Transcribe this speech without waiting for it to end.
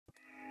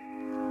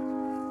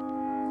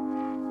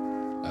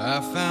I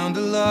found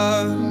a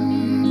love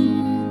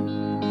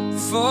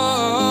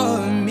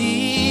for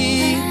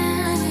me.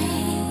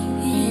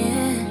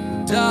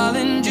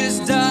 Darling,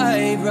 just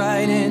dive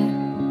right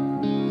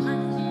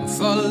in,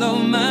 follow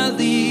my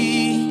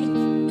lead.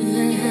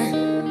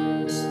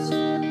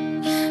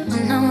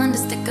 I'm no one to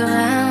stick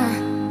around.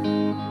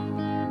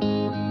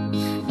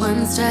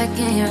 One strike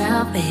and you're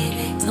out,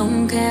 baby.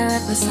 Don't care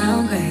if I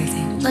sound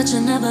crazy, but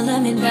you never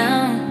let me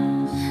down.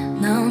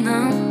 No,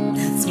 no,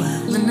 that's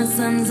why when the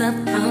sun's up,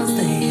 I'll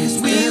stay.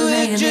 We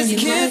were just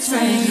kids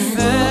when we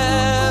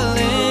fell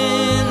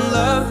in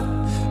love,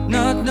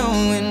 not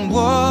knowing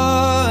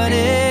what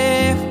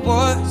it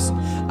was.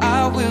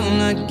 I will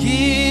not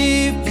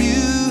give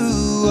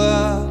you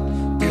up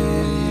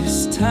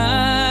this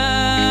time.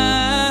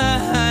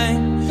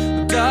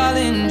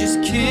 Darling,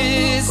 just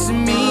kiss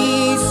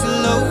me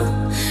slow.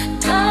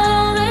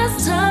 All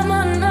this time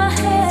on our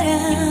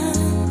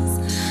hands,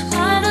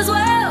 might as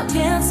well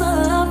cancel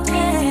our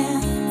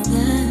plans.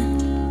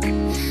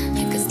 Yeah.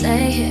 You could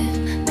stay here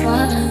for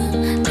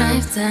a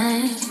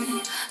lifetime.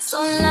 So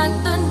lock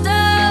the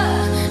door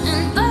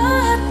and throw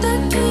out the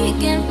key.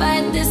 Can't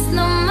fight this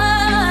no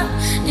more.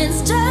 It's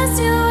just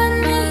you and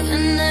me,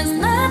 and there's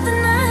nothing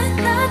I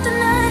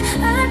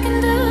can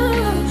do.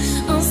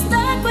 I'm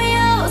stuck with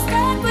you,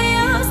 stuck with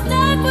you,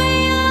 stuck with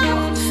you.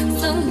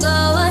 So go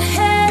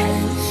ahead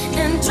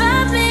and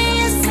drive me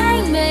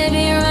insane,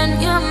 baby. Run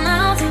your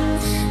mouth.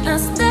 I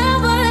still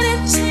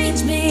wouldn't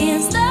change me.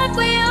 I'm stuck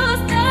with you,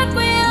 stuck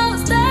with you,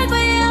 stuck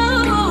with you.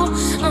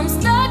 I'm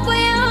stuck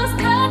with you,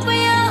 stuck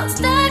with you,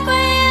 stuck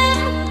with you.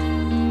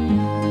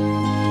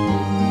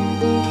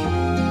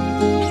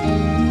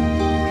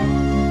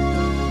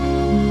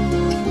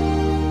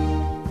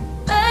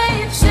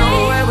 It's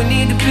nowhere we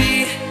need to be.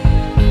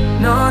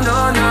 No, no,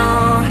 no.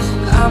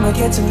 I'ma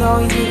get to know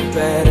you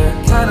better.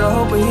 Kinda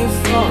hope we're here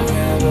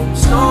forever.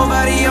 There's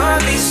nobody on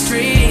these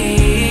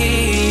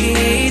streets.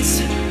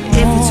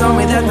 If you told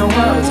me that the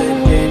world's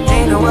ending,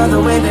 ain't no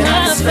other way that I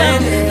can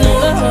spend it.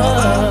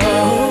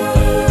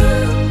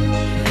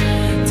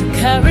 To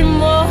carry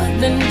more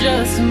than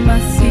just my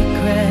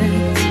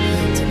secrets,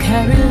 to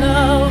carry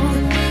love,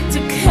 to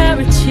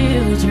carry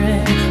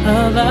children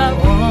of our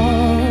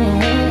own.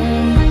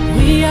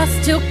 We are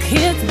still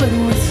kids, but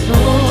we're so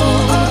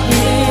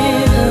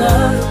in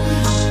love.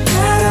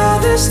 Got all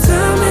this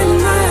time in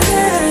my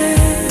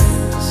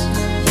hands.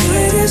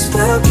 It is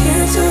well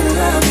canceled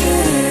our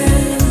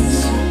plans.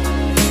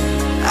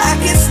 I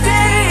can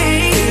stay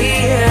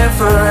here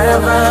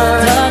forever.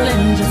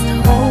 Darling, just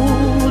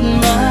hold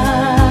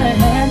my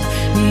hand.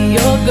 Be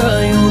your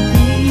girl, you'll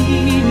be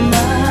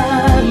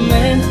my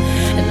man.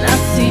 And I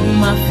see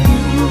my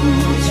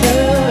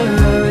future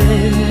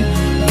in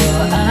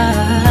your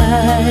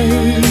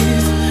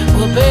eyes.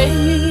 Well,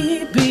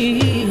 baby,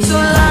 So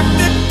lock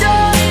the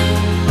door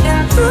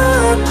and throw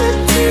out the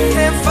key.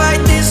 Can't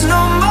fight this no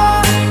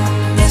more.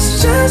 It's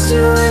just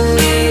you and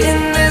me,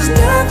 and there's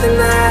nothing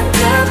I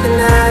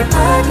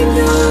can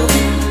do.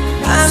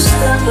 I'm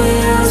stuck with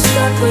you,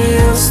 stuck with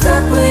you,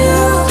 stuck with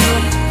you.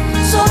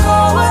 So go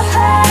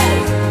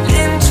ahead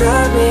and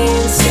drive me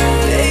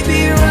insane, baby.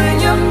 Run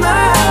your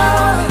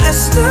mouth. I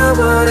still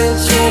wouldn't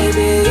change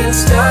being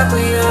stuck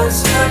with you,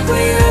 stuck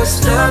with you,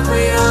 stuck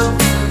with you.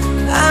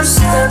 I'm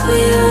stuck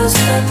with you,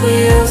 stuck with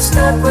you,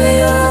 stuck with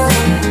you.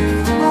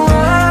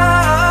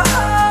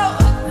 Whoa,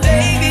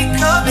 baby,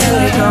 come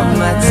take all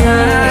my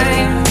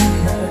time.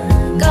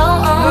 Go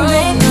on,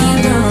 make me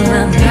lose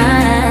my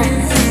mind.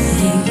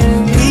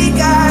 We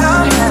got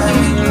all that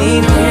we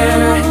need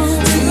here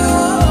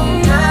tonight.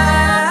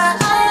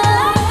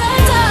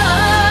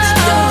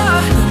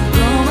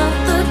 Blow up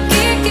the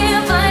key,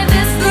 can't fight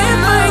this no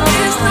more.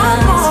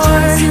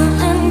 Just you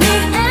and me,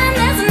 and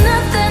there's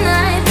nothing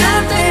I'd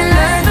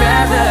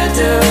rather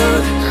do.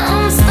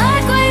 I'm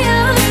stuck with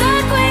you,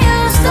 stuck with you,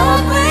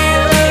 stuck with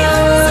you.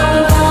 So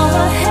go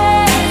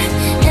ahead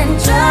and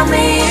drive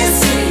me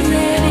insane,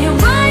 baby.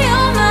 Run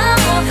your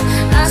mouth.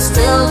 I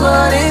still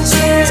wouldn't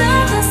change.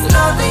 There's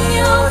loving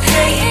you,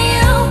 hating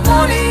you,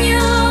 wanting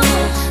you.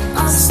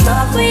 I'm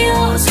stuck with you,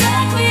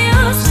 stuck with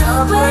you,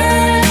 stuck with you.